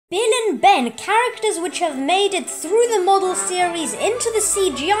Bill and Ben, characters which have made it through the model series into the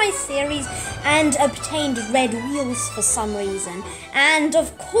CGI series and obtained red wheels for some reason. And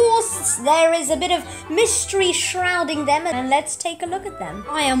of course, there is a bit of mystery shrouding them, and let's take a look at them.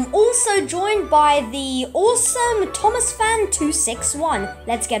 I am also joined by the awesome Thomasfan261.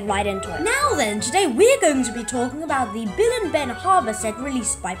 Let's get right into it. Now then, today we're going to be talking about the Bill and Ben Harbour set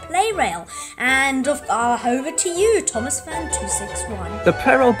released by PLARAIL. And over to you, Thomasfan261. The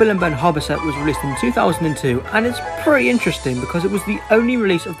PLARAIL Bill and Ben Harbour set was released in 2002, and it's pretty interesting because it was the only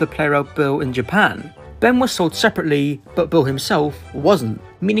release of the PLARAIL Bill in Japan. Ben was sold separately, but Bill himself wasn't,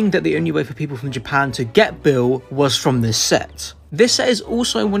 meaning that the only way for people from Japan to get Bill was from this set. This set is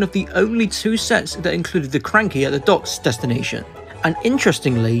also one of the only two sets that included the Cranky at the dock's destination. And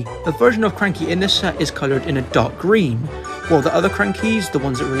interestingly, a version of Cranky in this set is coloured in a dark green, while the other Crankies, the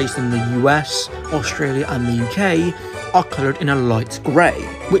ones that released in the US, Australia and the UK, are coloured in a light grey,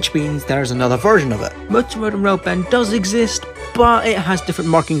 which means there is another version of it. Motor Road and Rail Ben does exist, but it has different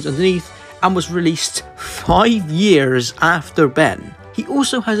markings underneath and was released 5 years after Ben. He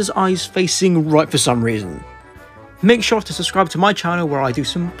also has his eyes facing right for some reason. Make sure to subscribe to my channel where I do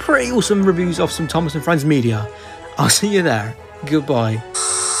some pretty awesome reviews of some Thomas and Friends media. I'll see you there. Goodbye.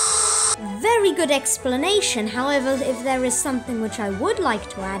 Very good explanation. However, if there is something which I would like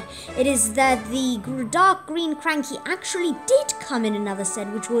to add, it is that the dark green Cranky actually did come in another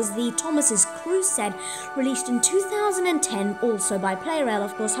set, which was the Thomas's Cruise set, released in 2010, also by PLARAIL,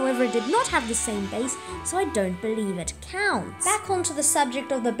 of course. However, it did not have the same base, so I don't believe it counts. Back onto the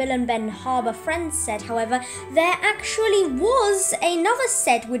subject of the Bill and Ben Harbour Friends set, however, there actually was another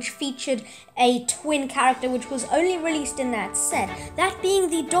set which featured a twin character which was only released in that set, that being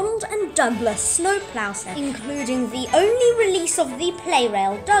the Donald and Douglas Snowplow set, including the only release of the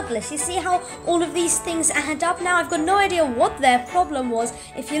PLARAIL Douglas. You see how all of these things add up now? I've got no idea what their problem was.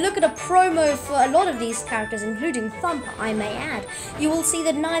 If you look at a promo for a lot of these characters, including Thumper, I may add, you will see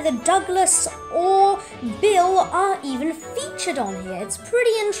that neither Douglas or Bill are even featured on here. It's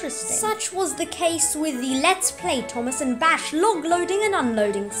pretty interesting. Such was the case with the Let's Play Thomas and Bash log loading and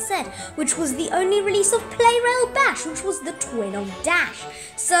unloading set, which was the only release of PLARAIL Bash, which was the twin of Dash.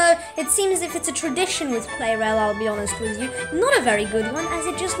 So it seems as if it's a tradition with PLARAIL, I'll be honest with you. Not a very good one, as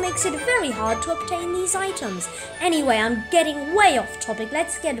it just makes it very hard to obtain these items. Anyway, I'm getting way off topic.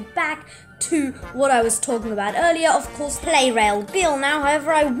 Let's get back to what I was talking about earlier, of course, PLARAIL Bill. Now,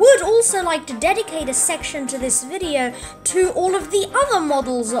 however, I would also like to dedicate a section to this video to all of the other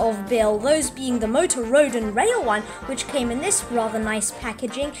models of Bill, those being the Motor Road and Rail one, which came in this rather nice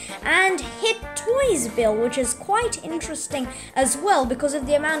packaging, and Hit Toys Bill, which is quite interesting as well because of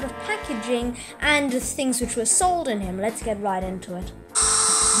the amount of packaging and things which were sold in him. Let's get right into it.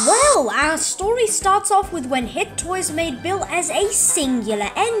 Well, our story starts off with when Hit Toys made Bill as a singular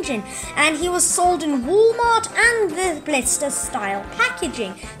engine, and he was sold in Walmart and the blister style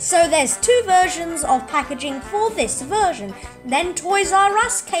packaging. So there's two versions of packaging for this version. Then Toys R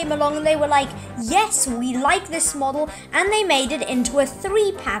Us came along and they were like, yes, we like this model, and they made it into a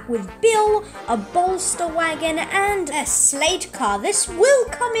 3-pack with Bill, a bolster wagon, and a slate car. This will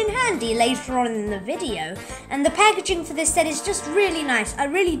come in handy later on in the video, and the packaging for this set is just really nice. I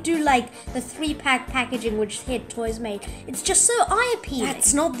really do like the 3-pack packaging which Hit Toys made. It's just so eye-appealing.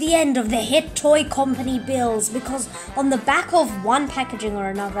 That's not the end of the Hit Toy Company Bills, because on the back of one packaging or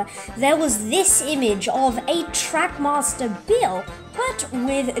another, there was this image of a Trackmaster Bill, but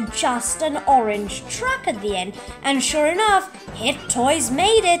with just an orange truck at the end. And sure enough, Hit Toys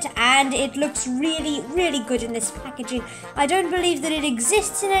made it, and it looks really, really good in this packaging. I don't believe that it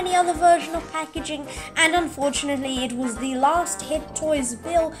exists in any other version of packaging, and unfortunately it was the last Hit Toys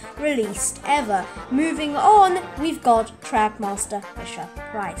Bill released ever. Moving on, we've got Trackmaster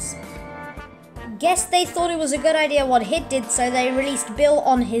Fisher-Price. Guess they thought it was a good idea what Hit did, so they released Bill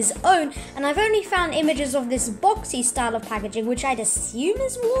on his own, and I've only found images of this boxy style of packaging, which I'd assume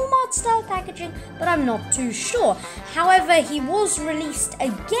is Walmart style packaging, but I'm not too sure. However, he was released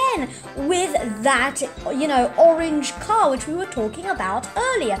again with that, orange car, which we were talking about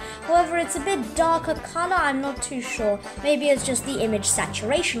earlier. However, it's a bit darker color, I'm not too sure. Maybe it's just the image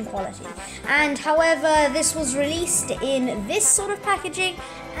saturation quality. And however, this was released in this sort of packaging,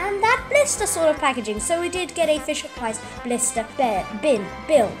 and that blister sort of packaging, so we did get a Fisher-Price blister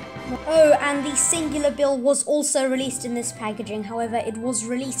Bill. Oh, and the singular bill was also released in this packaging. However, it was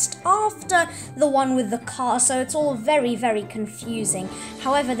released after the one with the car, so it's all very, very confusing.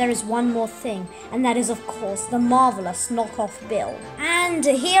 However, there is one more thing, and that is, of course, the marvelous knockoff Bill. And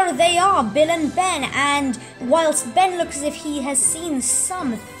here they are, Bill and Ben, and whilst Ben looks as if he has seen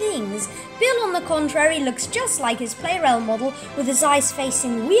some things, Bill, on the contrary, looks just like his PLARAIL model, with his eyes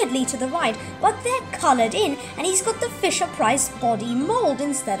facing weirdly to the right, but they're coloured in, and he's got the Fisher-Price body mould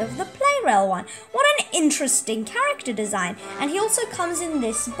instead of the PLARAIL one. What an interesting character design. And he also comes in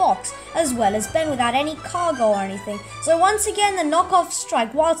this box, as well as Ben, without any cargo or anything. So once again, the knockoff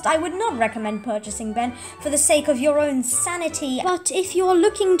strike, whilst I would not recommend purchasing Ben for the sake of your own sanity, but if you're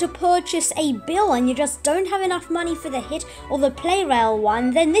looking to purchase a Bill and you just don't have enough money for the hit or the PLARAIL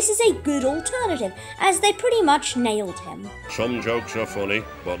one, then this is a good alternative, as they pretty much nailed him. Some jokes are funny,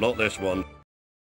 but not this one.